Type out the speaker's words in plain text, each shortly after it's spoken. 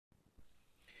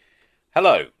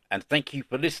Hello, and thank you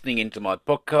for listening into my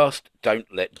podcast,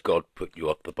 Don't Let God Put You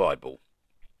Off the Bible.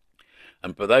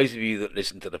 And for those of you that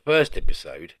listened to the first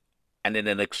episode, and in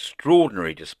an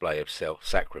extraordinary display of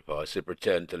self-sacrifice have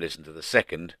returned to listen to the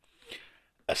second,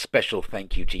 a special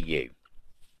thank you to you.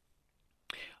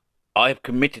 I have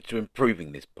committed to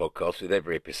improving this podcast with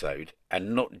every episode,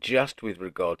 and not just with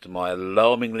regard to my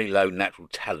alarmingly low natural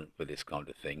talent for this kind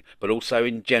of thing, but also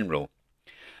in general.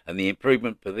 And the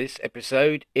improvement for this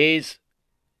episode is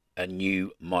a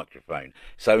new microphone.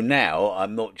 So now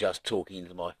I'm not just talking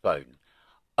into my phone.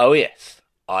 Oh yes,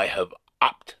 I have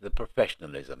upped the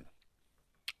professionalism.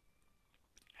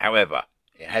 However,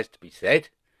 it has to be said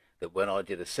that when I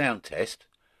did a sound test,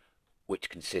 which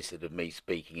consisted of me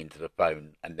speaking into the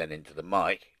phone and then into the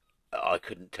mic, I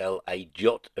couldn't tell a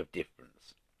jot of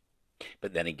difference.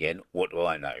 But then again, what do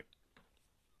I know?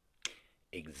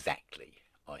 Exactly,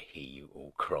 I hear you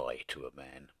all cry to a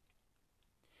man.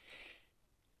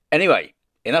 Anyway,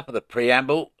 enough of the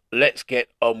preamble. Let's get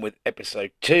on with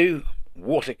episode 2,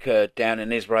 what occurred down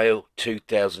in Israel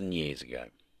 2,000 years ago.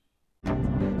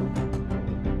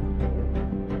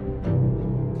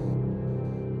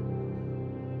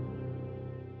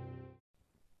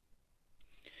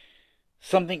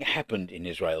 Something happened in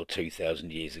Israel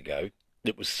 2,000 years ago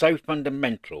that was so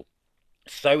fundamental,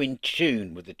 so in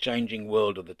tune with the changing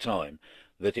world of the time,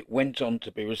 that it went on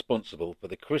to be responsible for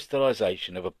the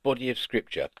crystallization of a body of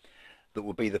scripture that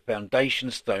will be the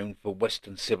foundation stone for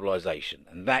Western civilization,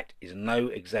 and that is no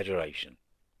exaggeration.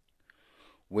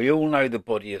 We all know the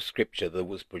body of scripture that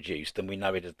was produced, and we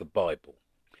know it as the Bible.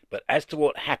 But as to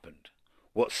what happened,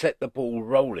 what set the ball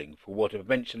rolling for what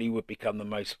eventually would become the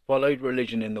most followed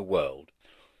religion in the world,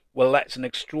 well, that's an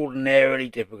extraordinarily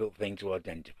difficult thing to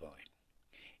identify.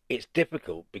 It's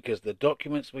difficult because the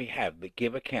documents we have that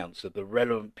give accounts of the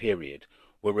relevant period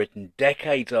were written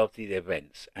decades after the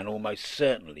events, and almost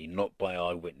certainly not by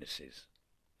eyewitnesses.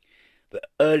 The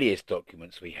earliest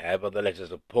documents we have are the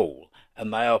letters of Paul,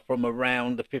 and they are from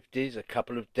around the 50s, a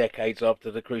couple of decades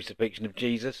after the crucifixion of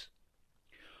Jesus.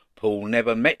 Paul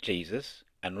never met Jesus,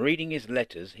 and reading his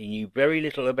letters he knew very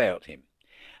little about him,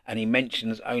 and he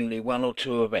mentions only one or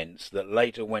two events that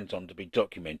later went on to be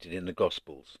documented in the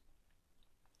Gospels.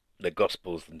 The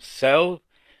Gospels themselves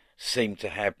seem to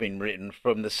have been written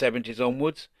from the 70s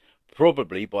onwards,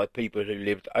 probably by people who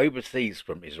lived overseas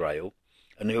from Israel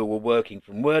and who were working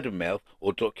from word of mouth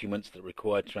or documents that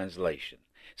required translation.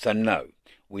 So no,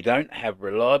 we don't have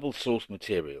reliable source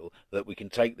material that we can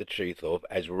take the truth of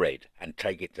as read and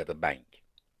take it to the bank.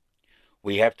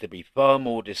 We have to be far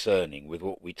more discerning with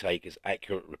what we take as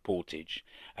accurate reportage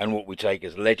and what we take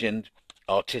as legend,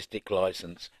 artistic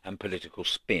license and political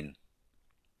spin.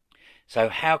 So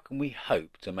how can we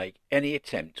hope to make any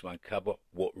attempt to uncover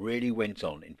what really went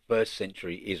on in first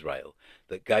century Israel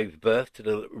that gave birth to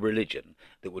the religion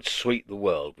that would sweep the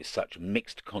world with such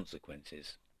mixed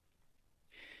consequences?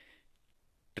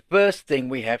 The first thing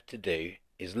we have to do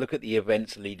is look at the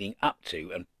events leading up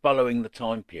to and following the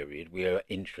time period we are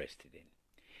interested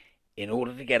in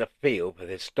order to get a feel for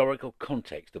the historical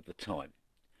context of the time.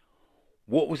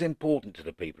 What was important to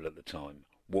the people at the time?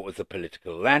 What was the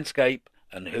political landscape?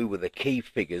 And who were the key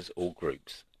figures or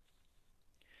groups?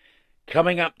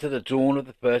 Coming up to the dawn of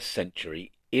the first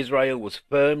century, Israel was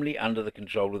firmly under the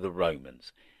control of the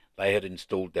Romans. They had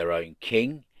installed their own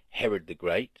king, Herod the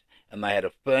Great, and they had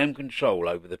a firm control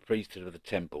over the priesthood of the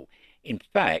temple. In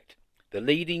fact, the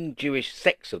leading Jewish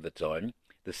sects of the time,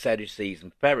 the Sadducees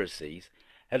and Pharisees,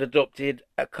 had adopted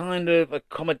a kind of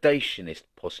accommodationist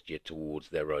posture towards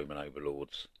their Roman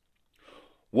overlords.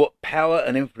 What power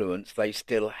and influence they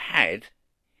still had,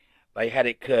 they had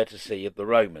it courtesy of the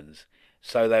Romans,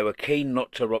 so they were keen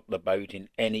not to rock the boat in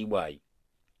any way.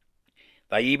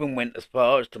 They even went as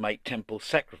far as to make temple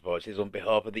sacrifices on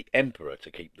behalf of the emperor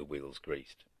to keep the wheels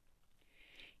greased.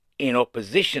 In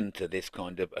opposition to this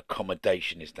kind of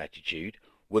accommodationist attitude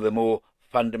were the more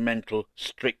fundamental,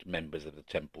 strict members of the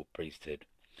temple priesthood,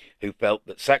 who felt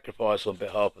that sacrifice on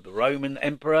behalf of the Roman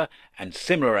emperor and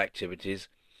similar activities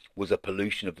was a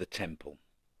pollution of the temple.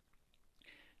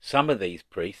 Some of these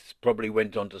priests probably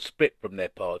went on to split from their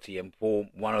party and form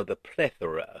one of the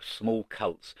plethora of small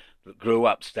cults that grew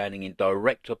up standing in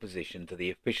direct opposition to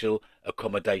the official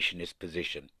accommodationist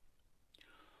position.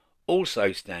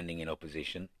 Also standing in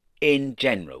opposition, in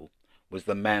general, was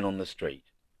the man on the street.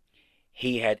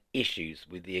 He had issues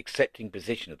with the accepting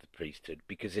position of the priesthood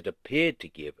because it appeared to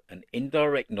give an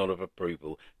indirect nod of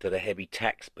approval to the heavy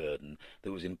tax burden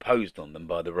that was imposed on them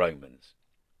by the Romans.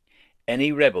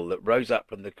 Any rebel that rose up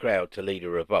from the crowd to lead a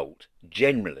revolt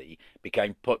generally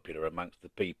became popular amongst the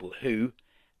people who,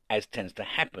 as tends to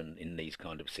happen in these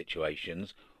kind of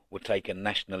situations, would take a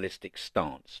nationalistic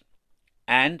stance.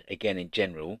 And, again in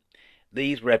general,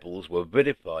 these rebels were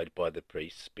vilified by the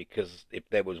priests because if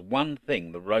there was one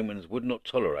thing the Romans would not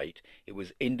tolerate, it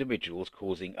was individuals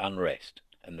causing unrest.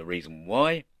 And the reason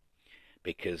why?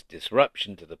 Because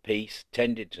disruption to the peace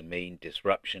tended to mean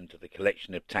disruption to the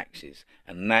collection of taxes,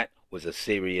 and that was a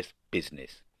serious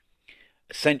business.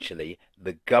 Essentially,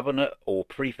 the governor or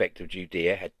prefect of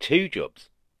Judea had two jobs: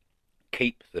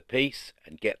 keep the peace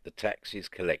and get the taxes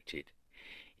collected.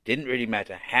 It didn't really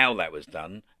matter how that was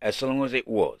done, as long as it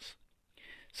was.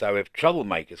 So if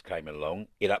troublemakers came along,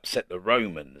 it upset the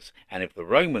Romans, and if the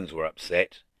Romans were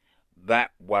upset,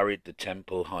 that worried the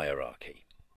temple hierarchy.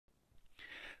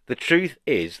 The truth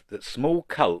is that small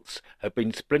cults have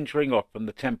been splintering off from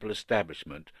the temple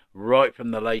establishment right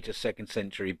from the later 2nd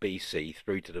century BC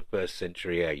through to the 1st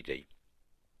century AD.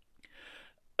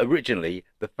 Originally,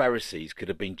 the Pharisees could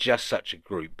have been just such a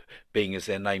group, being as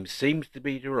their name seems to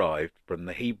be derived from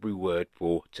the Hebrew word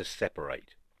for to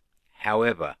separate.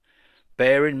 However,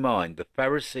 bear in mind the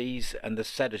Pharisees and the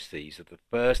Sadducees of the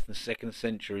 1st and 2nd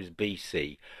centuries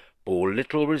BC bore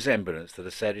little resemblance to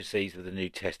the Sadducees of the New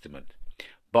Testament.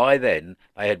 By then,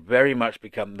 they had very much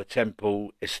become the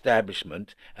temple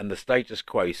establishment, and the status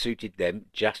quo suited them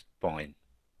just fine.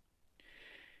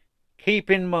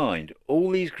 Keep in mind, all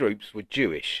these groups were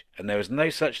Jewish, and there was no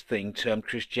such thing termed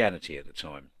Christianity at the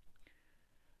time.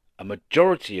 A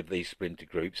majority of these splinter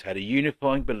groups had a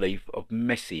unifying belief of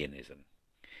messianism.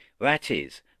 That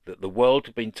is, that the world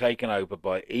had been taken over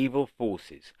by evil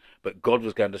forces, but God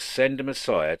was going to send a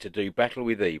Messiah to do battle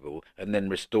with evil and then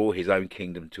restore his own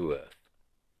kingdom to earth.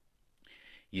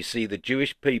 You see, the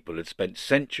Jewish people had spent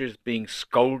centuries being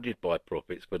scolded by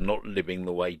prophets for not living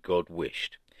the way God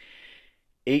wished.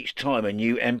 Each time a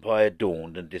new empire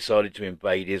dawned and decided to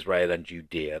invade Israel and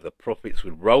Judea, the prophets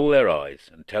would roll their eyes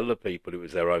and tell the people it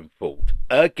was their own fault.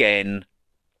 Again!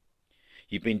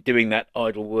 You've been doing that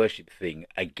idol worship thing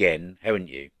again, haven't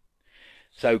you?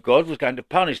 So God was going to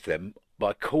punish them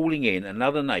by calling in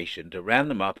another nation to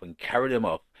round them up and carry them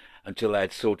off until they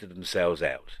had sorted themselves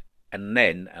out. And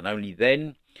then, and only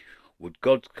then, would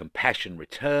God's compassion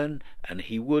return, and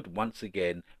he would once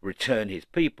again return his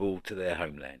people to their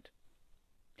homeland.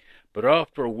 But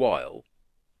after a while,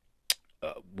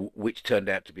 which turned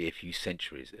out to be a few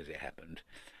centuries as it happened,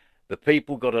 the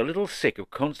people got a little sick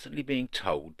of constantly being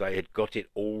told they had got it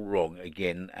all wrong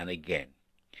again and again.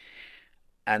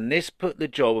 And this put the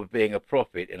job of being a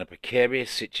prophet in a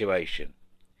precarious situation.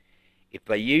 If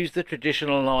they used the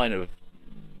traditional line of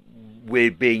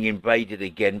 "we're being invaded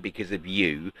again because of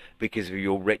you, because of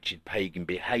your wretched pagan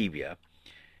behaviour,"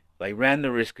 they ran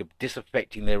the risk of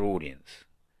disaffecting their audience.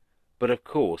 But of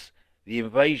course, the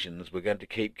invasions were going to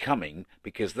keep coming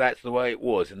because that's the way it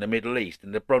was in the Middle East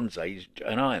in the Bronze Age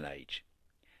and Iron Age.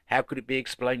 How could it be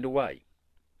explained away?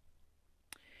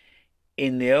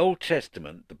 In the Old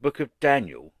Testament, the book of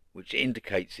Daniel, which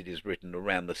indicates it is written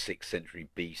around the 6th century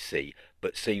BC,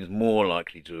 but seems more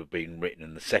likely to have been written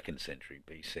in the 2nd century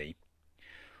BC,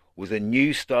 was a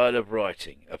new style of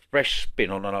writing, a fresh spin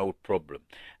on an old problem,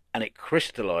 and it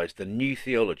crystallized a new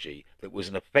theology that was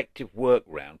an effective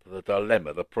workaround for the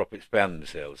dilemma the prophets found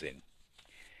themselves in.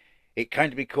 It came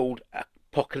to be called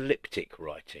apocalyptic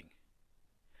writing.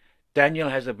 Daniel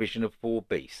has a vision of 4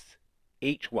 beasts.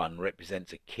 Each one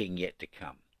represents a king yet to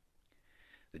come.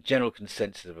 The general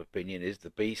consensus of opinion is the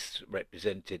beasts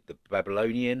represented the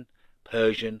Babylonian,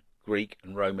 Persian, Greek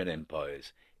and Roman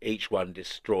empires, each one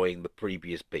destroying the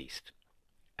previous beast.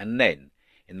 And then,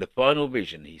 in the final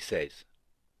vision, he says,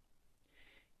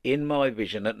 "In my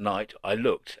vision at night I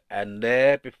looked, and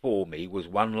there before me was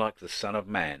one like the Son of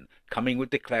Man, coming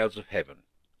with the clouds of heaven.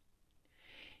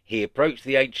 He approached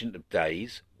the Ancient of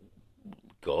Days,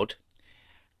 God,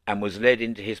 and was led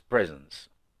into his presence.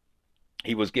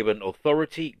 He was given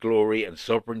authority, glory, and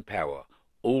sovereign power.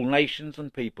 All nations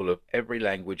and people of every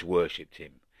language worshipped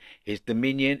him. His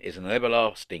dominion is an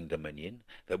everlasting dominion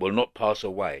that will not pass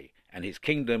away, and his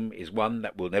kingdom is one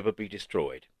that will never be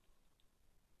destroyed."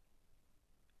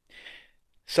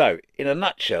 So, in a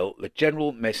nutshell, the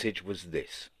general message was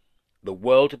this. The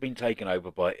world had been taken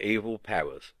over by evil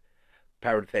powers,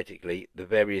 parenthetically the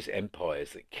various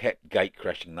empires that kept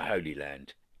gate-crashing the Holy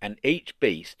Land, and each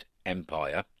beast,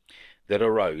 empire, that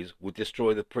arose would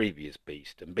destroy the previous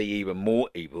beast and be even more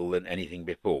evil than anything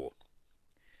before.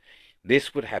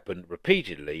 This would happen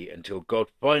repeatedly until God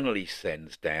finally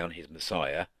sends down his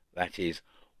Messiah, that is,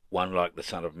 one like the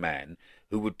Son of Man,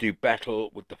 who would do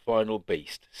battle with the final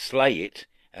beast, slay it,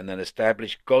 and then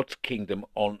establish God's kingdom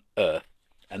on earth.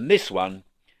 And this one,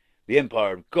 the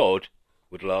empire of God,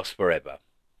 would last forever.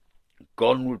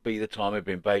 Gone would be the time of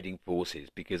invading forces,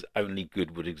 because only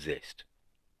good would exist.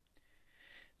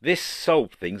 This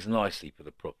solved things nicely for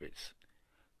the prophets.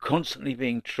 Constantly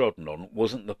being trodden on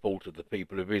wasn't the fault of the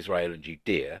people of Israel and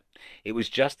Judea. It was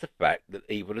just the fact that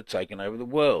evil had taken over the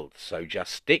world. So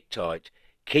just stick tight,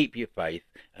 keep your faith,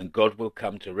 and God will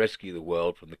come to rescue the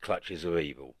world from the clutches of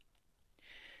evil.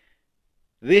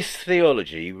 This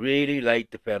theology really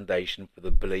laid the foundation for the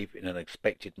belief in an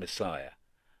expected Messiah,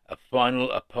 a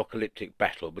final apocalyptic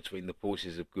battle between the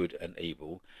forces of good and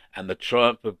evil, and the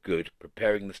triumph of good,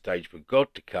 preparing the stage for God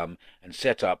to come and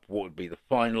set up what would be the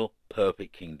final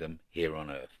perfect kingdom here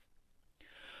on earth.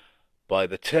 By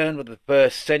the turn of the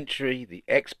 1st century, the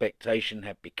expectation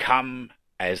had become,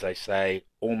 as they say,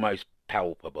 almost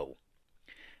palpable.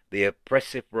 The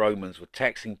oppressive Romans were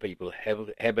taxing people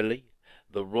heavily.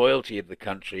 The royalty of the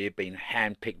country had been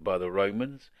handpicked by the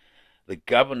Romans. The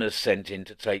governors sent in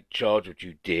to take charge of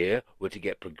Judea were to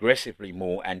get progressively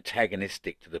more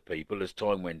antagonistic to the people as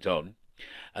time went on,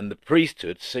 and the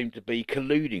priesthood seemed to be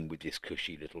colluding with this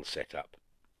cushy little setup.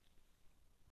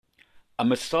 A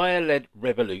Messiah-led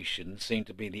revolution seemed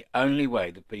to be the only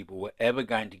way the people were ever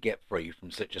going to get free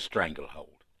from such a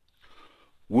stranglehold.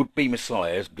 Would-be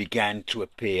messiahs began to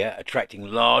appear, attracting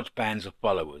large bands of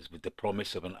followers with the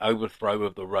promise of an overthrow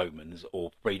of the Romans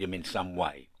or freedom in some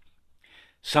way.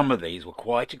 Some of these were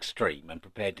quite extreme and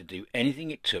prepared to do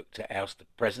anything it took to oust the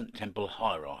present temple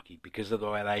hierarchy because of the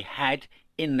way they had,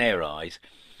 in their eyes,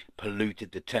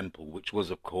 polluted the temple, which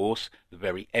was, of course, the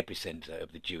very epicenter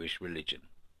of the Jewish religion.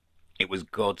 It was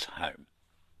God's home.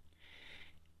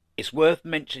 It's worth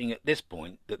mentioning at this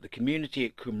point that the community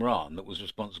at Qumran that was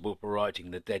responsible for writing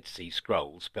the Dead Sea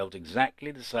Scrolls felt exactly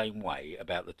the same way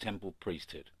about the temple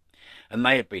priesthood, and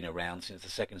they had been around since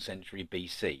the 2nd century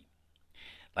BC.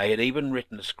 They had even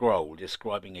written a scroll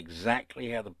describing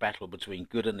exactly how the battle between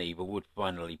good and evil would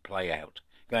finally play out,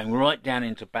 going right down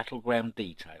into battleground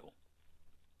detail.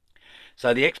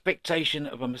 So the expectation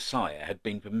of a Messiah had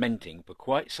been fermenting for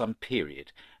quite some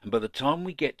period, and by the time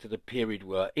we get to the period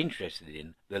we're interested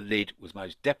in, the lid was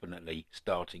most definitely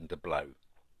starting to blow.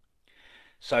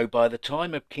 So by the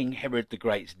time of King Herod the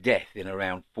Great's death in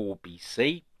around 4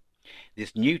 BC,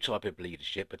 this new type of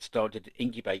leadership had started to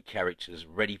incubate characters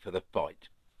ready for the fight.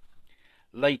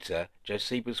 Later,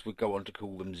 Josephus would go on to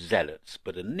call them zealots,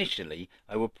 but initially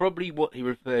they were probably what he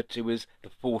referred to as the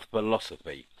fourth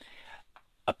philosophy,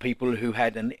 a people who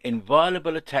had an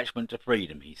inviolable attachment to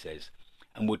freedom, he says,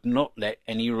 and would not let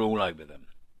any rule over them.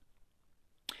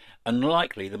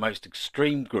 Unlikely the most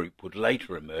extreme group would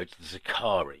later emerge the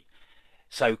Sicarii,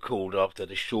 so called after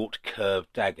the short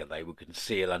curved dagger they would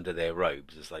conceal under their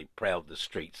robes as they prowled the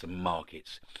streets and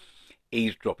markets,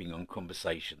 eavesdropping on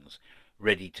conversations,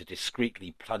 ready to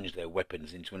discreetly plunge their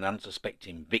weapons into an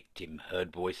unsuspecting victim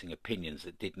heard voicing opinions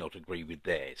that did not agree with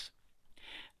theirs.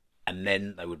 And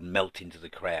then they would melt into the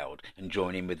crowd and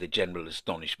join in with the general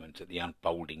astonishment at the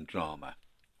unfolding drama.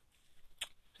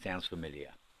 Sounds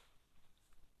familiar.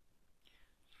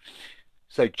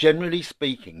 So generally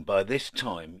speaking, by this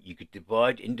time you could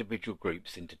divide individual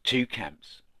groups into two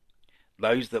camps,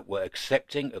 those that were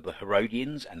accepting of the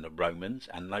Herodians and the Romans,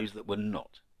 and those that were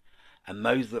not. And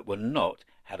those that were not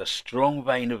had a strong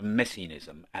vein of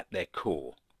messianism at their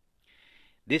core.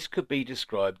 This could be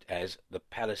described as the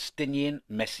Palestinian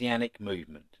Messianic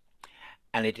movement,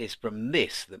 and it is from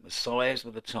this that messiahs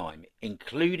of the time,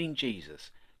 including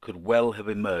Jesus, could well have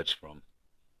emerged from.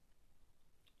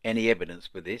 Any evidence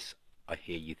for this, I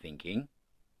hear you thinking?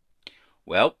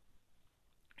 Well,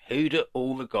 who do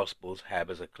all the Gospels have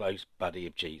as a close buddy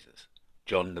of Jesus?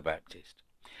 John the Baptist.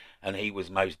 And he was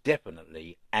most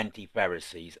definitely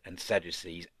anti-Pharisees and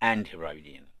Sadducees and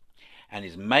Herodian. And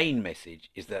his main message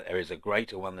is that there is a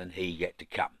greater one than he yet to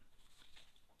come.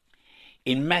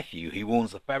 In Matthew, he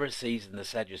warns the Pharisees and the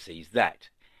Sadducees that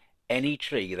any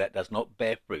tree that does not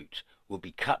bear fruit will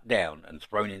be cut down and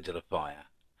thrown into the fire.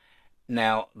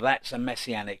 Now, that's a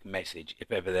messianic message,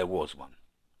 if ever there was one.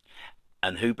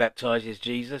 And who baptizes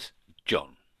Jesus?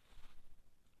 John.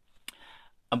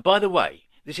 And by the way,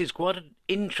 this is quite an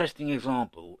interesting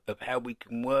example of how we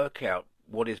can work out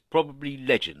what is probably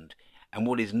legend and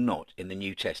what is not in the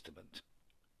New Testament.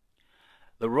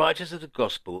 The writers of the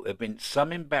Gospel evince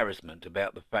some embarrassment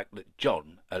about the fact that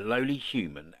John, a lowly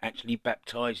human, actually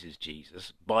baptizes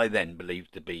Jesus, by then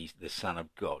believed to be the Son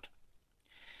of God.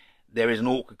 There is an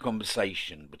awkward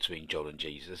conversation between John and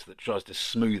Jesus that tries to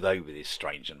smooth over this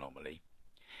strange anomaly.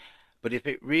 But if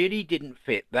it really didn't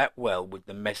fit that well with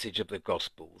the message of the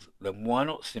Gospels, then why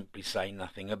not simply say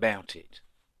nothing about it?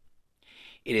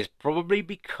 It is probably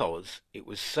because it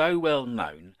was so well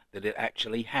known that it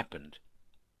actually happened.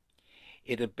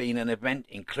 It had been an event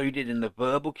included in the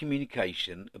verbal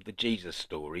communication of the Jesus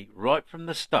story right from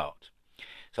the start,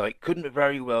 so it couldn't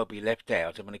very well be left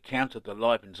out of an account of the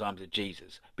life and times of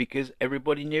Jesus, because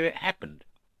everybody knew it happened.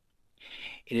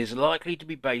 It is likely to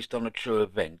be based on a true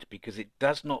event because it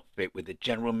does not fit with the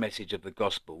general message of the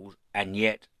Gospels, and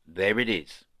yet there it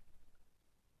is.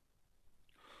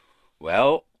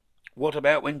 Well, what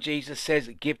about when Jesus says,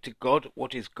 "Give to God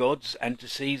what is God's and to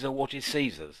Caesar what is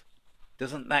Caesar's"?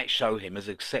 Doesn't that show him as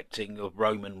accepting of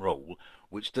Roman rule,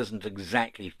 which doesn't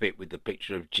exactly fit with the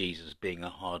picture of Jesus being a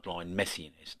hardline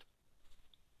messianist?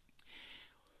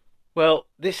 Well,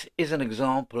 this is an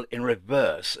example in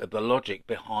reverse of the logic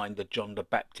behind the John the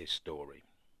Baptist story.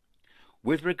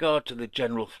 With regard to the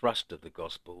general thrust of the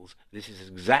Gospels, this is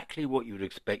exactly what you would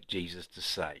expect Jesus to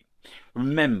say.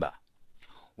 Remember,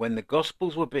 when the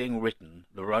Gospels were being written,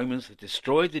 the Romans had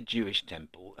destroyed the Jewish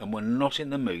temple and were not in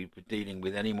the mood for dealing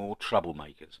with any more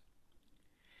troublemakers.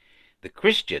 The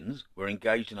Christians were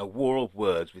engaged in a war of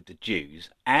words with the Jews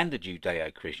and the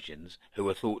Judeo-Christians, who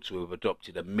were thought to have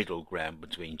adopted a middle ground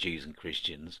between Jews and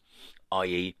Christians,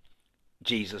 i.e.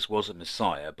 Jesus was a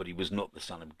Messiah, but he was not the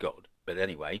Son of God. But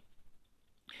anyway,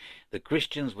 the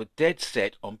Christians were dead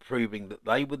set on proving that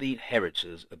they were the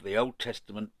inheritors of the Old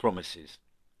Testament promises.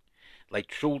 They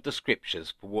trawled the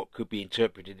scriptures for what could be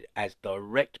interpreted as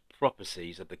direct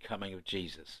prophecies of the coming of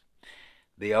Jesus.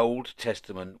 The Old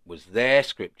Testament was their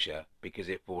scripture because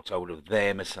it foretold of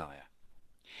their Messiah.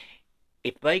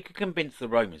 If they could convince the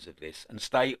Romans of this and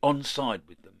stay on side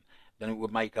with them, then it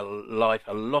would make life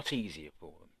a lot easier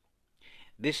for them.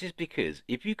 This is because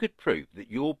if you could prove that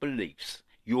your beliefs,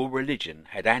 your religion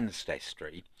had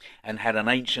ancestry and had an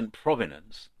ancient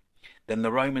provenance, then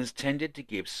the Romans tended to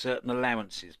give certain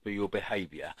allowances for your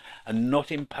behaviour and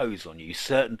not impose on you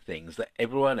certain things that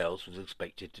everyone else was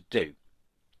expected to do.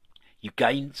 You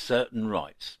gained certain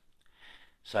rights.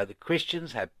 So the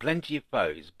Christians had plenty of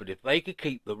foes, but if they could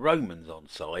keep the Romans on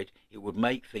side, it would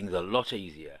make things a lot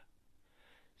easier.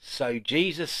 So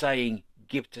Jesus saying,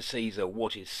 "Give to Caesar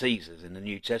what is Caesar's" in the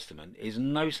New Testament is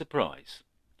no surprise.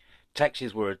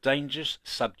 Taxes were a dangerous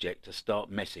subject to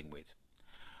start messing with.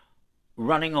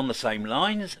 Running on the same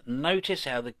lines, notice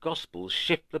how the Gospels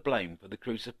shift the blame for the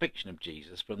crucifixion of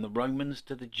Jesus from the Romans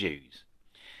to the Jews.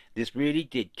 This really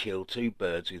did kill two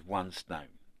birds with one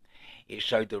stone. It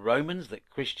showed the Romans that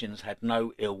Christians had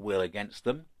no ill will against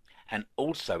them, and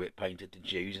also it painted the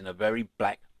Jews in a very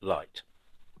black light.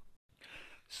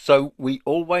 So we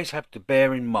always have to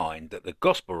bear in mind that the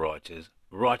Gospel writers,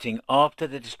 writing after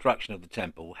the destruction of the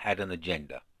temple, had an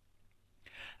agenda.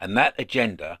 And that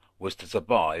agenda was to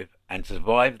survive, and to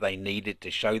survive they needed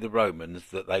to show the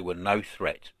Romans that they were no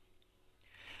threat.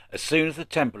 As soon as the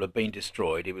temple had been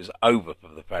destroyed, it was over for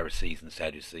the Pharisees and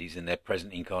Sadducees in their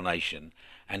present incarnation,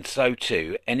 and so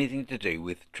too anything to do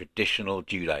with traditional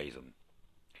Judaism.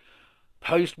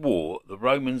 Post-war, the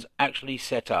Romans actually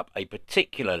set up a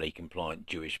particularly compliant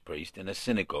Jewish priest in a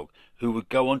synagogue who would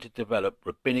go on to develop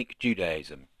Rabbinic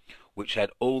Judaism, which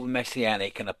had all the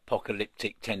messianic and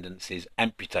apocalyptic tendencies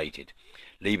amputated,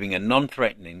 leaving a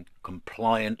non-threatening,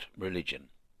 compliant religion.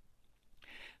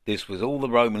 This was all the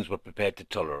Romans were prepared to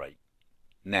tolerate.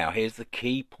 Now, here's the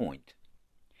key point.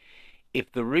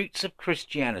 If the roots of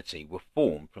Christianity were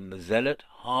formed from the zealot,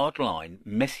 hard-line,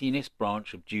 messianist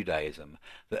branch of Judaism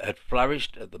that had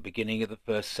flourished at the beginning of the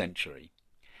 1st century,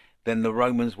 then the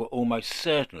Romans were almost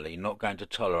certainly not going to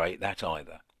tolerate that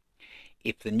either.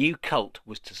 If the new cult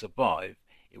was to survive,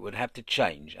 it would have to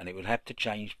change, and it would have to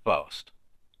change fast.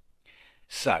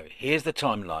 So, here's the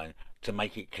timeline to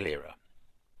make it clearer.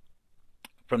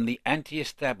 From the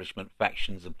anti-establishment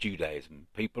factions of Judaism,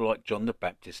 people like John the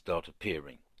Baptist start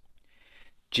appearing.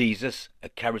 Jesus, a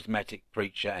charismatic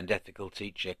preacher and ethical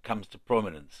teacher, comes to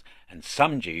prominence, and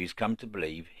some Jews come to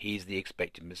believe he is the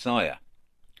expected Messiah.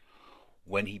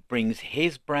 When he brings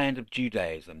his brand of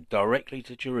Judaism directly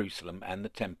to Jerusalem and the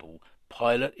temple,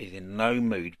 Pilate is in no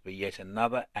mood for yet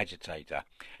another agitator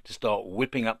to start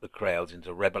whipping up the crowds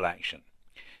into rebel action.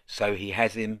 So he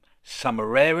has him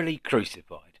summarily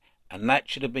crucified. And that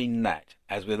should have been that,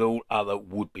 as with all other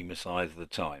would-be messiahs of the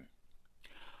time.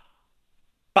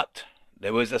 But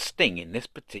there was a sting in this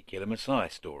particular Messiah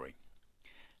story.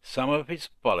 Some of his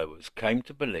followers came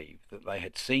to believe that they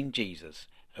had seen Jesus,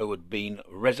 who had been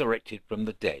resurrected from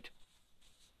the dead.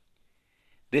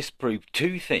 This proved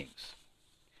two things.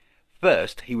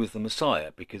 First, he was the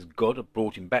Messiah because God had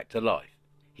brought him back to life.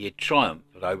 He had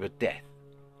triumphed over death.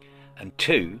 And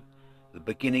two, the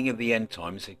beginning of the end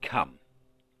times had come.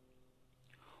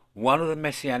 One of the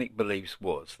messianic beliefs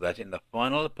was that in the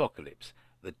final apocalypse,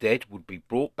 the dead would be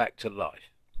brought back to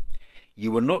life.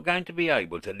 You were not going to be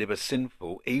able to live a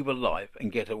sinful, evil life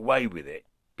and get away with it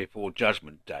before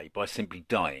Judgment Day by simply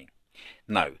dying.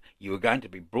 No, you were going to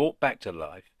be brought back to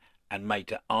life and made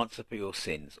to answer for your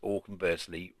sins, or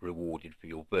conversely rewarded for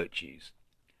your virtues.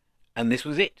 And this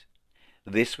was it.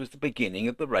 This was the beginning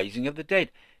of the raising of the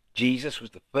dead. Jesus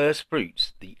was the first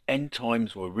fruits. The end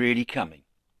times were really coming.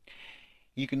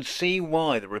 You can see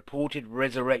why the reported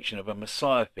resurrection of a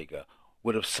Messiah figure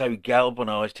would have so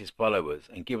galvanized his followers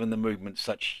and given the movement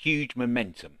such huge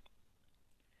momentum.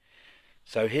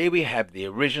 So here we have the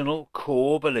original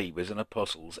core believers and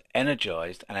apostles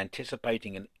energized and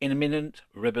anticipating an imminent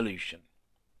revolution.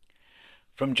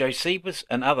 From Josephus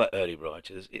and other early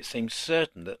writers, it seems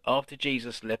certain that after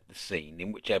Jesus left the scene,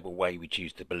 in whichever way we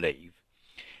choose to believe,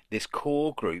 this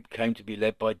core group came to be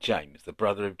led by James, the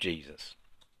brother of Jesus.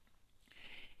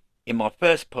 In my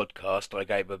first podcast, I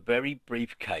gave a very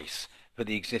brief case for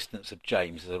the existence of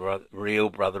James as a real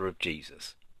brother of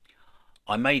Jesus.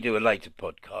 I may do a later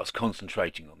podcast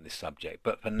concentrating on this subject,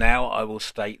 but for now I will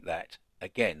state that,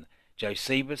 again,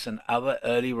 Josephus and other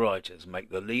early writers make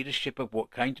the leadership of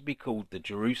what came to be called the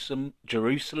Jerusalem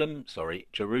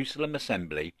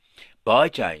Assembly by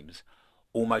James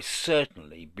almost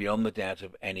certainly beyond the doubt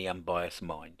of any unbiased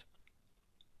mind.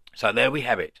 So there we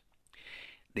have it.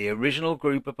 The original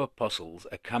group of apostles,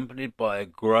 accompanied by a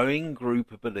growing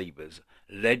group of believers,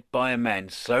 led by a man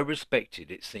so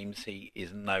respected it seems he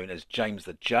is known as James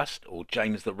the Just or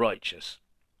James the Righteous.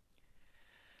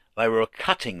 They were a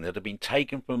cutting that had been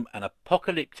taken from an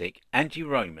apocalyptic,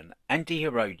 anti-Roman,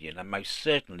 anti-Herodian and most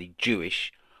certainly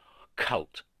Jewish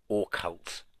cult or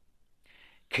cults.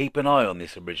 Keep an eye on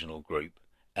this original group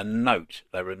and note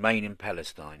they remain in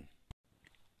Palestine.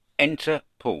 Enter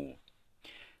Paul.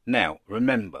 Now,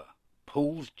 remember,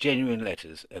 Paul's genuine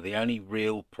letters are the only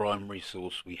real primary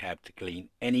source we have to glean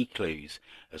any clues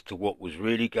as to what was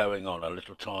really going on a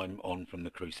little time on from the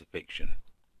crucifixion.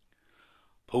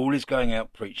 Paul is going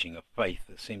out preaching a faith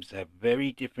that seems to have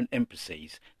very different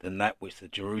emphases than that which the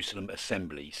Jerusalem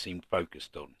Assembly seemed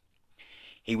focused on.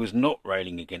 He was not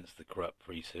railing against the corrupt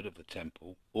priesthood of the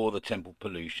temple or the temple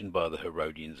pollution by the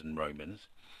Herodians and Romans.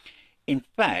 In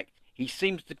fact, he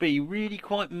seems to be really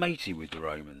quite matey with the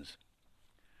Romans.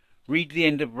 Read the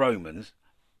end of Romans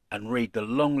and read the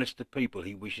long list of people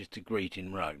he wishes to greet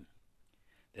in Rome.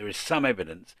 There is some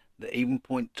evidence that even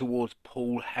point towards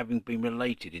Paul having been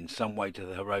related in some way to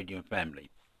the Herodian family,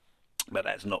 but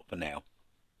that's not for now.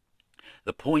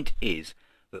 The point is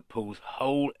that Paul's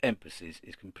whole emphasis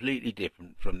is completely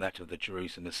different from that of the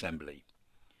Jerusalem Assembly.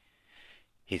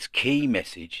 His key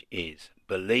message is,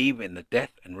 believe in the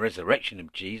death and resurrection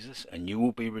of Jesus and you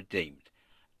will be redeemed,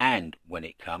 and, when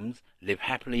it comes, live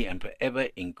happily and forever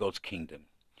in God's kingdom.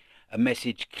 A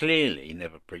message clearly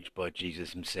never preached by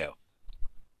Jesus himself.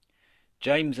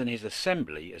 James and his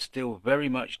assembly are still very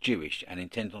much Jewish and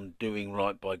intent on doing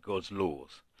right by God's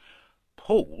laws.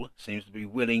 Paul seems to be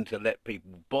willing to let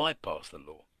people bypass the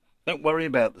law. Don't worry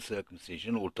about the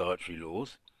circumcision or dietary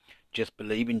laws. Just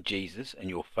believe in Jesus and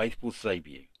your faith will save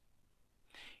you.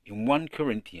 In 1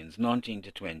 Corinthians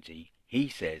 19-20, he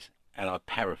says, and I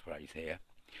paraphrase here,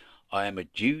 I am a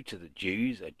Jew to the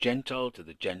Jews, a Gentile to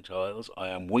the Gentiles, I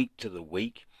am weak to the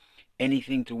weak,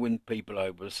 anything to win people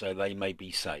over so they may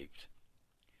be saved.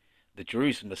 The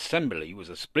Jerusalem Assembly was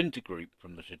a splinter group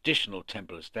from the traditional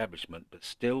temple establishment, but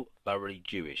still thoroughly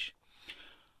Jewish.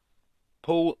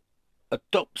 Paul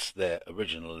adopts their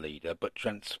original leader, but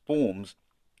transforms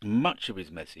much of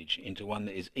his message into one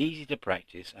that is easy to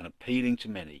practice and appealing to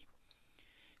many.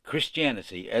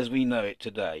 Christianity, as we know it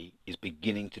today, is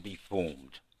beginning to be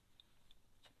formed.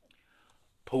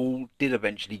 Paul did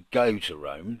eventually go to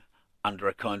Rome under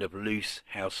a kind of loose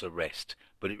house arrest,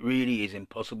 but it really is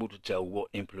impossible to tell what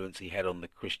influence he had on the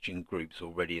Christian groups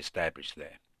already established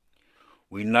there.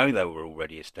 We know they were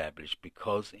already established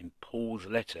because in Paul's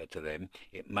letter to them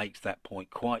it makes that point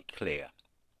quite clear.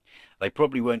 They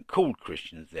probably weren't called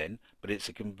Christians then, but it's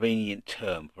a convenient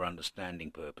term for understanding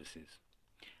purposes.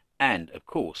 And, of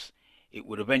course, it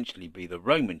would eventually be the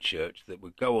Roman Church that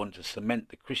would go on to cement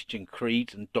the Christian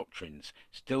creeds and doctrines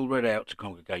still read out to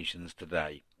congregations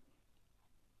today.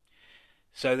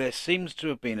 So there seems to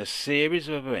have been a series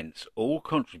of events all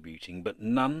contributing but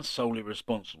none solely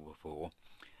responsible for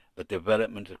the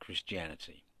development of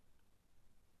Christianity.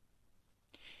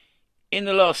 In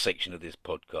the last section of this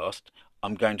podcast,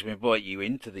 I'm going to invite you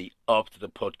into the After the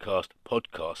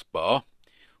podcast bar,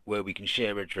 where we can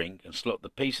share a drink and slot the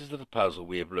pieces of the puzzle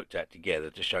we have looked at together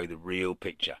to show the real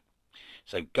picture.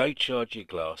 So go charge your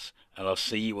glass and I'll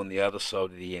see you on the other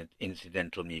side of the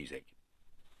incidental music.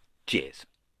 Cheers.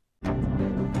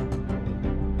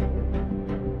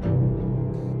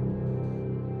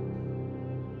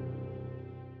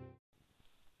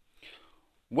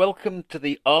 Welcome to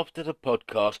the After the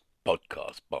Podcast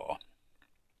bar.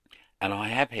 And I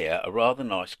have here a rather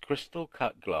nice crystal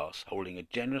cut glass holding a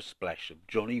generous splash of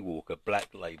Johnnie Walker Black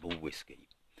Label whiskey.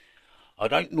 I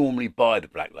don't normally buy the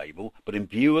Black Label, but in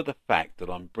view of the fact that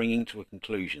I'm bringing to a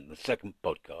conclusion the second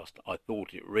podcast, I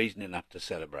thought it reason enough to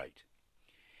celebrate.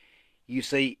 You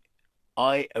see,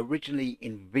 I originally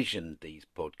envisioned these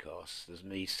podcasts as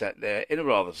me sat there in a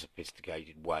rather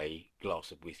sophisticated way,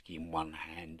 glass of whiskey in one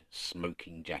hand,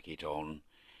 smoking jacket on,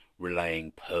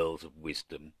 relaying pearls of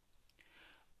wisdom.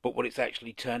 But what it's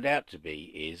actually turned out to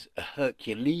be is a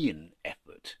Herculean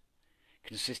effort,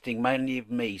 consisting mainly of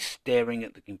me staring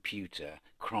at the computer,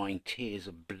 crying tears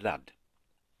of blood.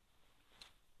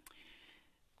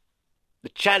 The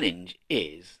challenge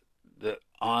is that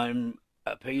I'm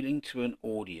appealing to an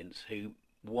audience who,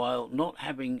 while not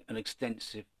having an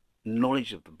extensive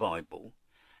knowledge of the Bible,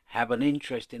 have an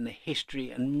interest in the history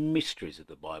and mysteries of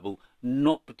the Bible,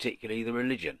 not particularly the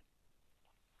religion.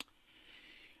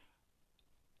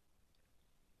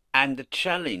 And the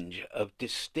challenge of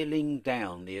distilling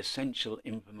down the essential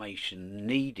information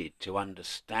needed to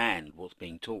understand what's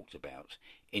being talked about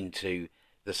into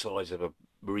the size of a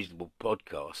reasonable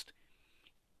podcast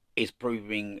is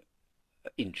proving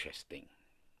interesting.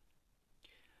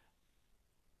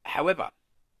 However,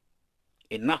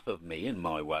 enough of me and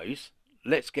my woes.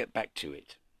 Let's get back to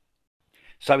it.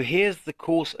 So here's the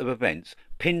course of events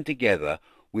pinned together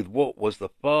with what was the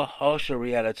far harsher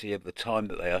reality of the time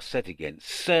that they are set against,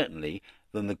 certainly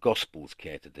than the Gospels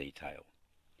care to detail.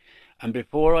 And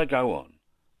before I go on,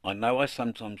 I know I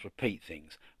sometimes repeat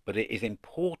things, but it is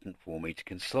important for me to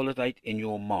consolidate in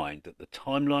your mind that the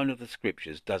timeline of the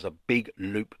Scriptures does a big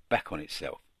loop back on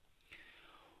itself.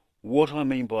 What I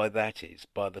mean by that is,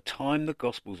 by the time the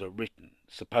Gospels are written,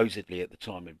 supposedly at the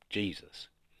time of Jesus,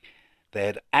 there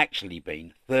had actually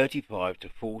been 35 to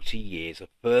 40 years of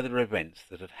further events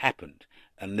that had happened,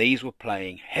 and these were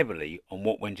playing heavily on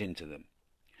what went into them.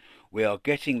 We are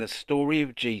getting the story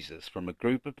of Jesus from a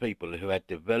group of people who had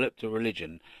developed a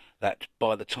religion that,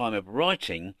 by the time of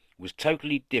writing, was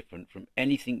totally different from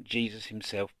anything Jesus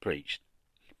himself preached,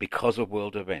 because of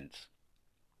world events.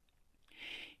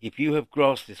 If you have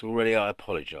grasped this already, I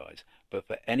apologise, but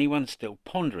for anyone still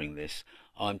pondering this,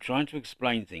 I'm trying to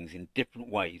explain things in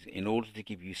different ways in order to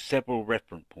give you several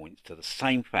reference points to the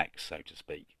same facts, so to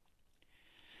speak.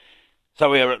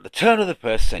 So we are at the turn of the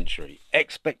 1st century,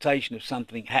 expectation of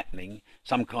something happening,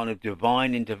 some kind of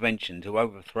divine intervention to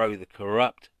overthrow the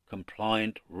corrupt,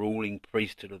 compliant, ruling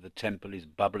priesthood of the temple is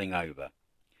bubbling over.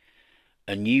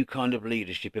 A new kind of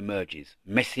leadership emerges,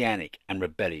 messianic and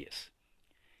rebellious.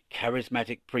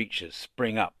 Charismatic preachers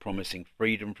spring up promising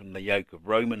freedom from the yoke of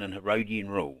Roman and Herodian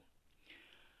rule.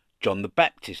 John the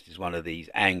Baptist is one of these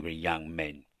angry young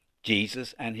men.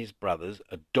 Jesus and his brothers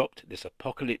adopt this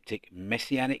apocalyptic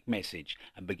messianic message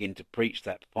and begin to preach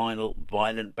that final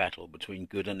violent battle between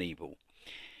good and evil.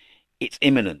 It's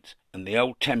imminent, and the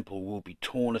old temple will be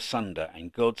torn asunder,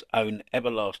 and God's own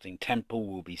everlasting temple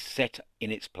will be set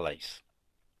in its place.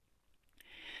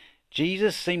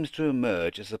 Jesus seems to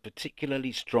emerge as a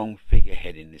particularly strong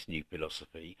figurehead in this new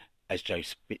philosophy, as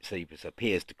Josephus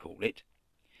appears to call it.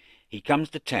 He comes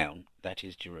to town, that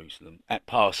is Jerusalem, at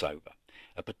Passover,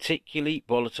 a particularly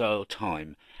volatile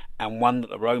time, and one that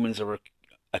the Romans are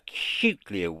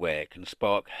acutely aware can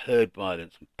spark herd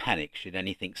violence and panic should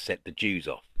anything set the Jews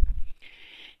off.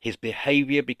 His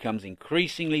behaviour becomes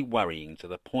increasingly worrying to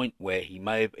the point where he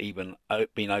may have even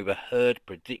been overheard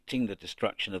predicting the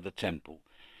destruction of the temple.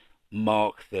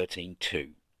 Mark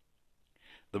 13:2.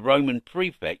 The Roman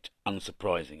prefect,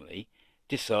 unsurprisingly,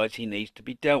 decides he needs to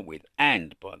be dealt with,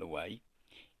 and, by the way,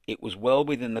 it was well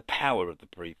within the power of the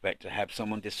prefect to have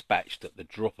someone dispatched at the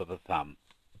drop of a thumb.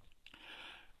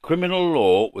 Criminal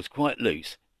law was quite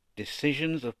loose.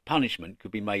 Decisions of punishment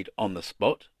could be made on the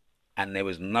spot, and there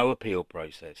was no appeal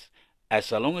process, as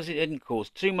so long as it didn't cause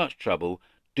too much trouble,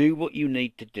 do what you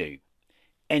need to do.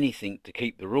 Anything to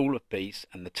keep the rule of peace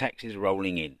and the taxes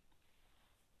rolling in.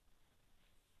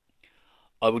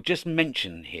 I will just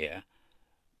mention here,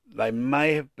 they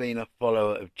may have been a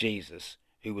follower of Jesus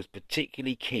who was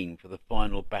particularly keen for the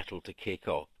final battle to kick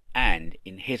off, and,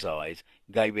 in his eyes,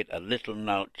 gave it a little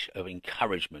nudge of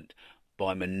encouragement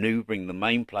by manoeuvring the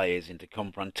main players into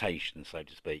confrontation, so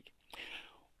to speak.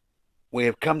 We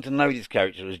have come to know this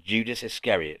character as Judas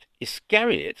Iscariot.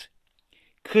 Iscariot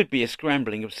could be a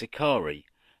scrambling of Sicarii,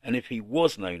 and if he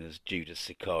was known as Judas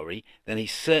Sicarii, then he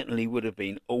certainly would have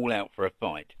been all out for a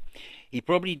fight. He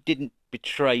probably didn't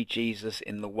betray Jesus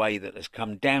in the way that has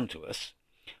come down to us,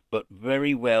 but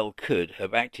very well could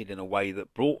have acted in a way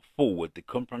that brought forward the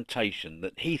confrontation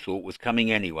that he thought was coming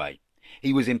anyway.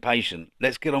 He was impatient.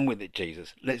 Let's get on with it,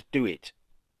 Jesus. Let's do it.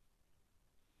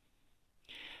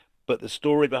 But the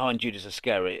story behind Judas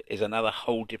Iscariot is another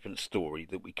whole different story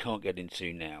that we can't get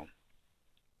into now.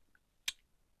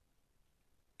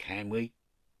 Can we?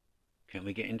 Can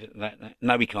we get into that now?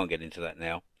 No, we can't get into that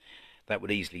now. That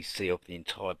would easily see off the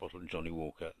entire bottle of Johnny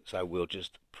Walker, so we'll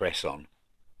just press on.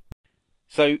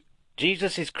 So,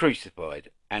 Jesus is crucified,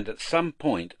 and at some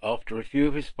point, after a few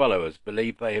of his followers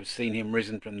believe they have seen him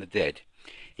risen from the dead,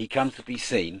 he comes to be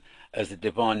seen as the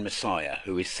divine Messiah,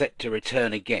 who is set to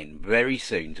return again very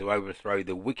soon to overthrow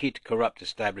the wicked, corrupt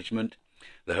establishment,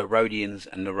 the Herodians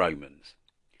and the Romans.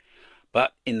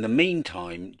 But in the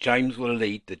meantime, James will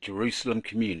lead the Jerusalem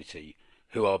community,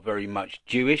 who are very much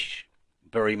Jewish,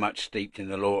 very much steeped in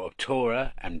the law of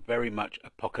Torah, and very much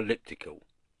apocalyptical.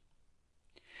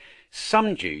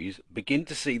 Some Jews begin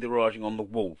to see the writing on the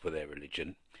wall for their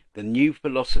religion. The new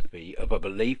philosophy of a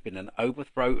belief in an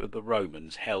overthrow of the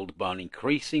Romans held by an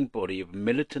increasing body of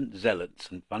militant zealots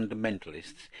and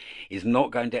fundamentalists is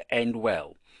not going to end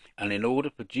well, and in order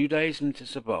for Judaism to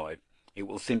survive, it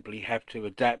will simply have to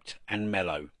adapt and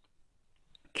mellow.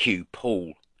 Cue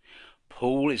Paul.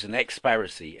 Paul is an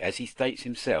ex-Pharisee, as he states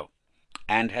himself,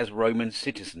 and has Roman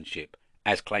citizenship,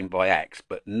 as claimed by Acts,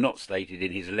 but not stated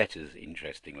in his letters,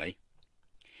 interestingly.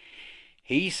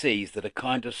 He sees that a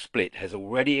kind of split has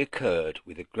already occurred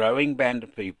with a growing band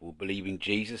of people believing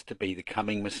Jesus to be the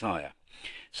coming Messiah.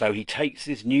 So he takes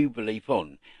this new belief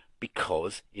on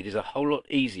because it is a whole lot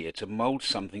easier to mould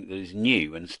something that is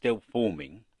new and still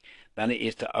forming than it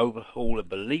is to overhaul a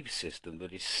belief system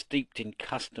that is steeped in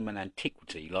custom and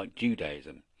antiquity like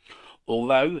Judaism.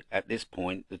 Although, at this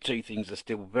point, the two things are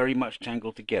still very much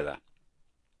tangled together.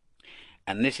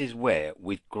 And this is where,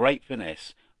 with great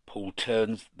finesse, Paul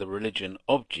turns the religion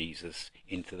of Jesus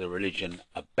into the religion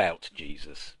about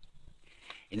Jesus.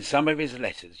 In some of his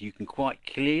letters, you can quite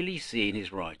clearly see in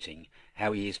his writing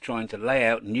how he is trying to lay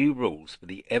out new rules for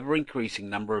the ever-increasing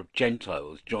number of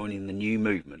Gentiles joining the new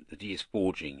movement that he is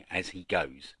forging as he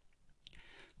goes.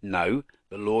 No,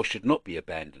 the law should not be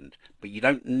abandoned, but you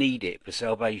don't need it for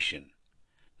salvation.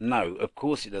 No, of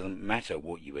course it doesn't matter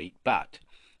what you eat, but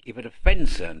if it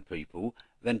offends certain people,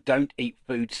 then don't eat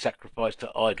food sacrificed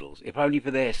to idols, if only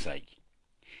for their sake.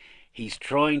 He's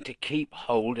trying to keep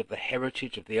hold of the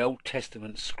heritage of the Old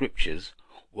Testament scriptures,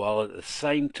 while at the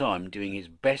same time doing his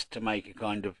best to make a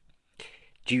kind of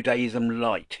Judaism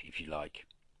light, if you like,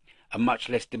 a much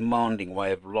less demanding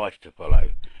way of life to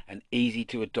follow, an easy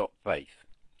to adopt faith.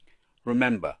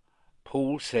 Remember,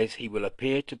 Paul says he will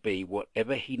appear to be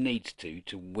whatever he needs to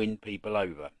win people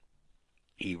over.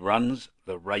 He runs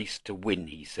the race to win,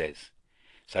 he says.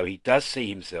 So he does see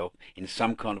himself in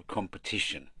some kind of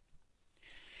competition.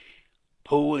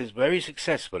 Paul is very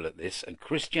successful at this, and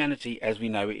Christianity as we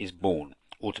know it is born.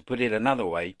 Or to put it another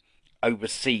way,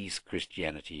 overseas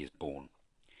Christianity is born.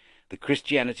 The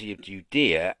Christianity of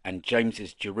Judea and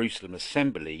James's Jerusalem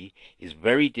assembly is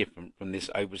very different from this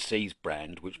overseas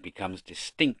brand, which becomes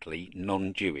distinctly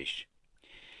non-Jewish.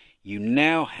 You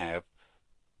now have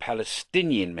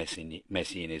Palestinian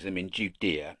messianism in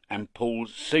Judea and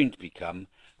Paul's soon to become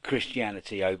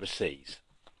Christianity overseas.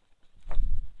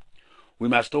 We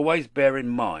must always bear in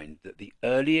mind that the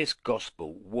earliest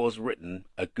gospel was written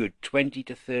a good 20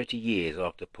 to 30 years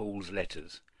after Paul's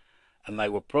letters, and they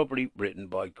were probably written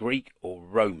by Greek or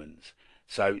Romans,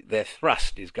 so their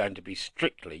thrust is going to be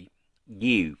strictly,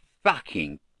 you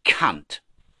fucking cunt.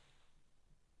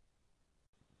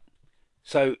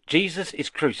 So Jesus is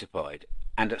crucified,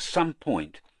 and at some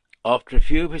point, after a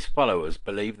few of his followers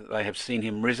believe that they have seen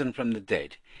him risen from the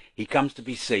dead, he comes to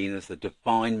be seen as the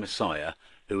divine Messiah,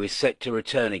 who is set to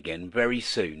return again very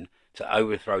soon to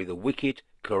overthrow the wicked,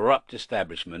 corrupt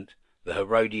establishment, the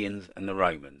Herodians and the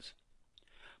Romans.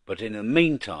 But in the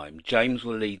meantime, James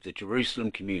will lead the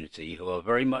Jerusalem community, who are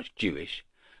very much Jewish,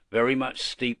 very much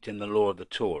steeped in the law of the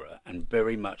Torah, and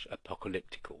very much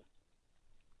apocalyptical.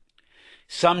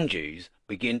 Some Jews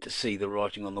begin to see the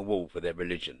writing on the wall for their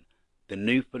religion. The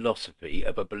new philosophy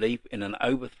of a belief in an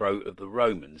overthrow of the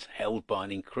Romans held by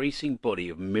an increasing body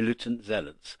of militant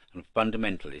zealots and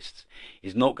fundamentalists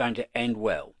is not going to end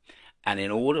well, and in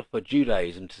order for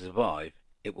Judaism to survive,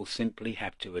 it will simply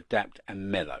have to adapt and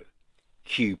mellow.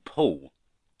 Cue Paul.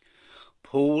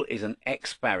 Paul is an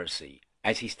ex-Pharisee,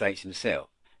 as he states himself,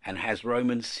 and has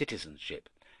Roman citizenship,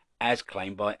 as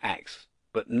claimed by Acts,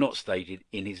 but not stated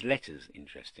in his letters,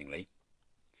 interestingly.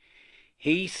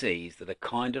 He sees that a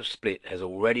kind of split has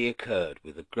already occurred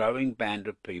with a growing band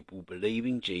of people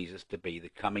believing Jesus to be the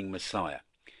coming Messiah.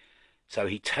 So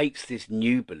he takes this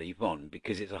new belief on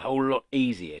because it's a whole lot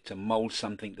easier to mould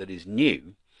something that is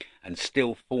new and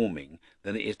still forming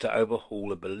than it is to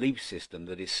overhaul a belief system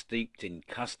that is steeped in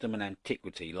custom and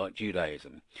antiquity like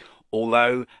Judaism,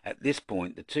 although at this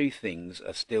point the two things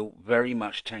are still very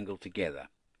much tangled together.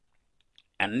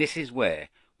 And this is where,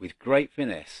 with great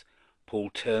finesse, Paul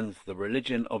turns the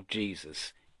religion of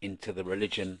Jesus into the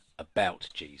religion about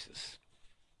Jesus.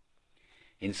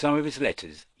 In some of his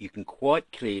letters, you can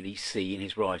quite clearly see in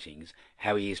his writings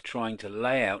how he is trying to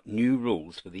lay out new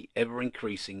rules for the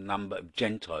ever-increasing number of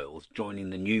Gentiles joining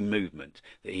the new movement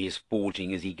that he is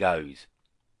forging as he goes.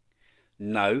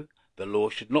 No, the law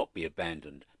should not be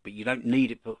abandoned, but you don't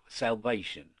need it for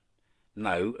salvation.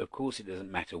 No, of course it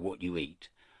doesn't matter what you eat.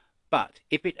 But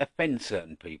if it offends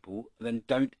certain people, then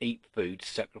don't eat food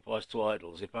sacrificed to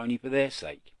idols, if only for their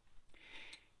sake.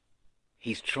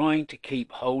 He's trying to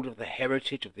keep hold of the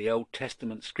heritage of the Old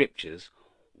Testament scriptures,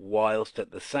 whilst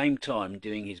at the same time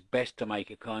doing his best to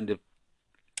make a kind of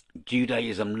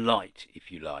Judaism light,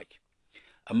 if you like,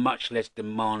 a much less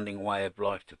demanding way of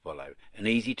life to follow, an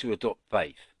easy to adopt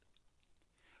faith.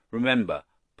 Remember,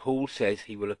 Paul says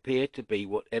he will appear to be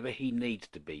whatever he needs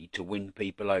to be to win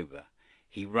people over.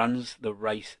 He runs the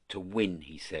race to win,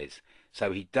 he says,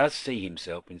 so he does see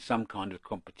himself in some kind of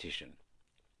competition.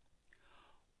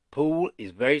 Paul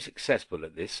is very successful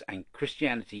at this, and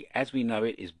Christianity as we know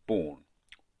it is born.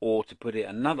 Or, to put it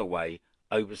another way,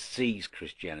 overseas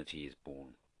Christianity is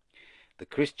born. The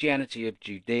Christianity of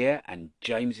Judea and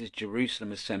James's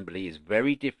Jerusalem assembly is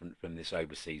very different from this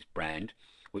overseas brand,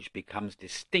 which becomes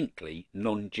distinctly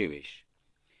non-Jewish.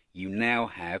 You now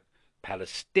have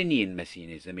Palestinian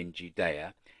Messianism in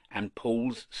Judea and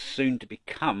Paul's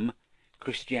soon-to-become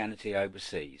Christianity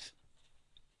overseas.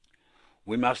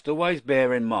 We must always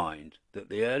bear in mind that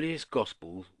the earliest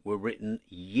Gospels were written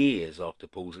years after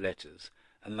Paul's letters,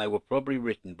 and they were probably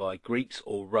written by Greeks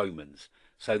or Romans,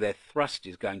 so their thrust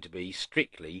is going to be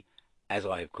strictly, as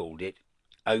I have called it,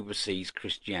 overseas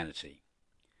Christianity.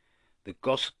 The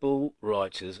Gospel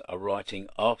writers are writing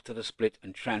after the split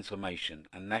and transformation,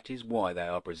 and that is why they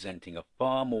are presenting a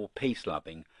far more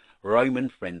peace-loving,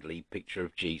 Roman-friendly picture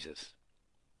of Jesus.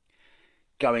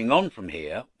 Going on from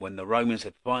here, when the Romans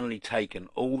had finally taken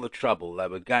all the trouble they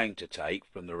were going to take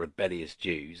from the rebellious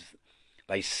Jews,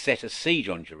 they set a siege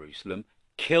on Jerusalem,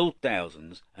 killed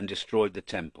thousands, and destroyed the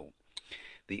temple.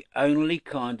 The only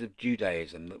kind of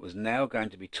Judaism that was now going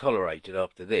to be tolerated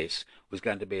after this was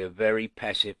going to be a very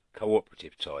passive,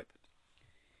 cooperative type.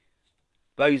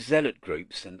 Those zealot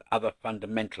groups and other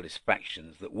fundamentalist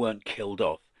factions that weren't killed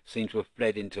off seem to have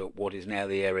fled into what is now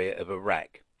the area of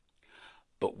Iraq.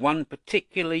 But one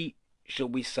particularly, shall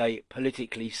we say,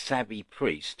 politically savvy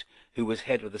priest, who was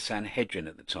head of the Sanhedrin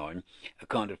at the time, a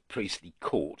kind of priestly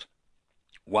court,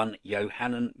 one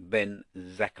Yohanan ben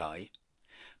Zakkai,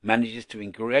 manages to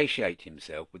ingratiate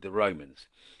himself with the Romans,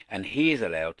 and he is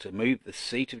allowed to move the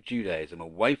seat of Judaism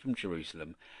away from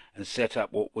Jerusalem and set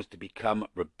up what was to become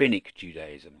Rabbinic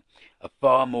Judaism, a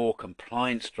far more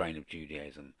compliant strain of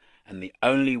Judaism, and the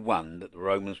only one that the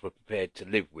Romans were prepared to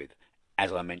live with,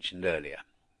 as I mentioned earlier.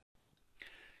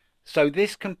 So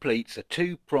this completes a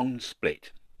two-pronged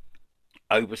split.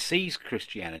 Overseas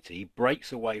Christianity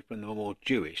breaks away from the more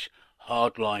Jewish,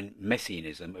 hardline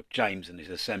messianism of James and his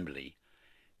assembly,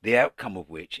 the outcome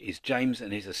of which is James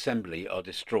and his assembly are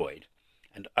destroyed,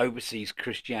 and overseas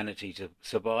Christianity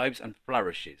survives and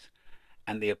flourishes,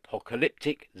 and the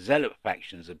apocalyptic zealot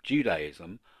factions of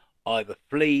Judaism either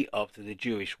flee after the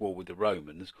Jewish war with the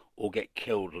Romans or get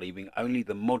killed, leaving only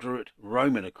the moderate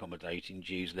Roman-accommodating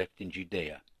Jews left in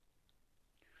Judea.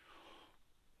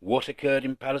 What occurred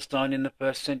in Palestine in the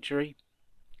first century?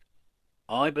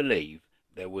 I believe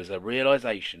there was a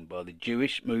realization by the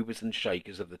Jewish movers and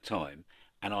shakers of the time,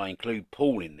 and I include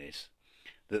Paul in this,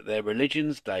 that their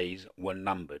religion's days were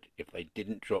numbered if they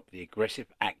didn't drop the aggressive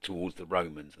act towards the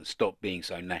Romans and stop being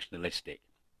so nationalistic.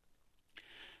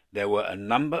 There were a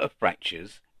number of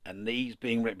fractures, and these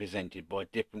being represented by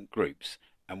different groups,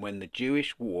 and when the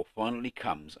Jewish war finally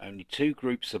comes, only two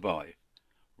groups survive: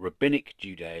 Rabbinic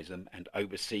Judaism and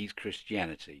overseas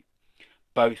Christianity,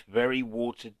 both very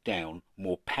watered down,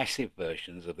 more passive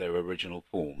versions of their original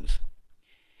forms.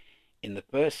 In the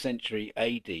first century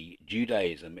AD,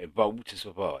 Judaism evolved to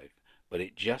survive, but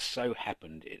it just so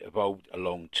happened it evolved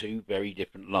along two very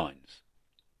different lines.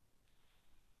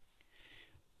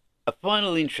 A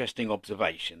final interesting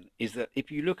observation is that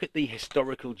if you look at the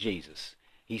historical Jesus,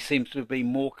 he seems to have been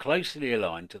more closely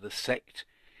aligned to the sect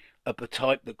of the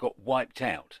type that got wiped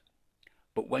out.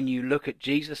 But when you look at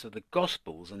Jesus of the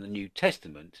Gospels and the New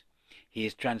Testament, he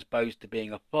is transposed to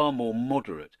being a far more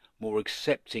moderate, more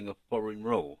accepting of foreign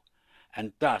rule,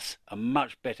 and thus a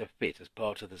much better fit as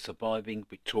part of the surviving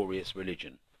victorious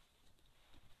religion.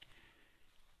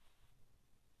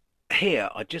 here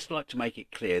I'd just like to make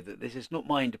it clear that this is not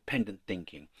my independent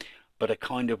thinking, but a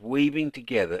kind of weaving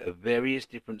together of various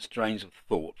different strains of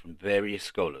thought from various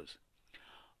scholars.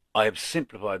 I have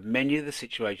simplified many of the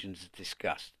situations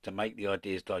discussed to make the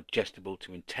ideas digestible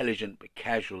to intelligent but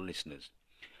casual listeners.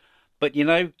 But you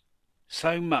know,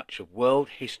 so much of world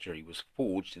history was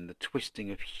forged in the twisting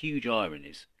of huge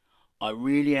ironies. I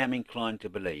really am inclined to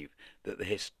believe that the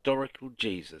historical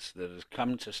Jesus that has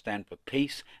come to stand for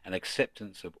peace and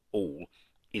acceptance of all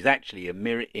is actually a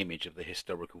mirror image of the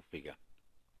historical figure.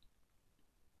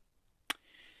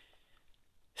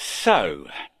 So,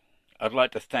 I'd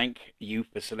like to thank you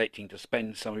for selecting to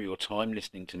spend some of your time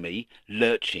listening to me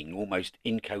lurching almost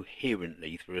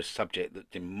incoherently through a subject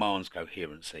that demands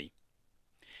coherency.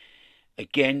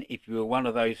 Again, if you are one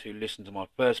of those who listened to my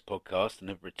first podcast and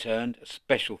have returned, a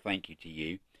special thank you to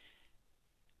you.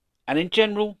 And in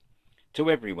general, to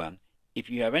everyone, if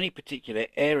you have any particular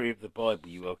area of the Bible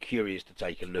you are curious to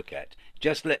take a look at,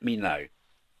 just let me know.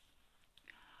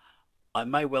 I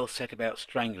may well set about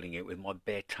strangling it with my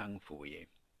bare tongue for you.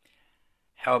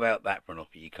 How about that for an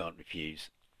offer you can't refuse?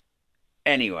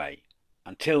 Anyway,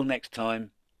 until next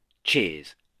time,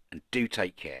 cheers and do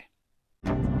take care.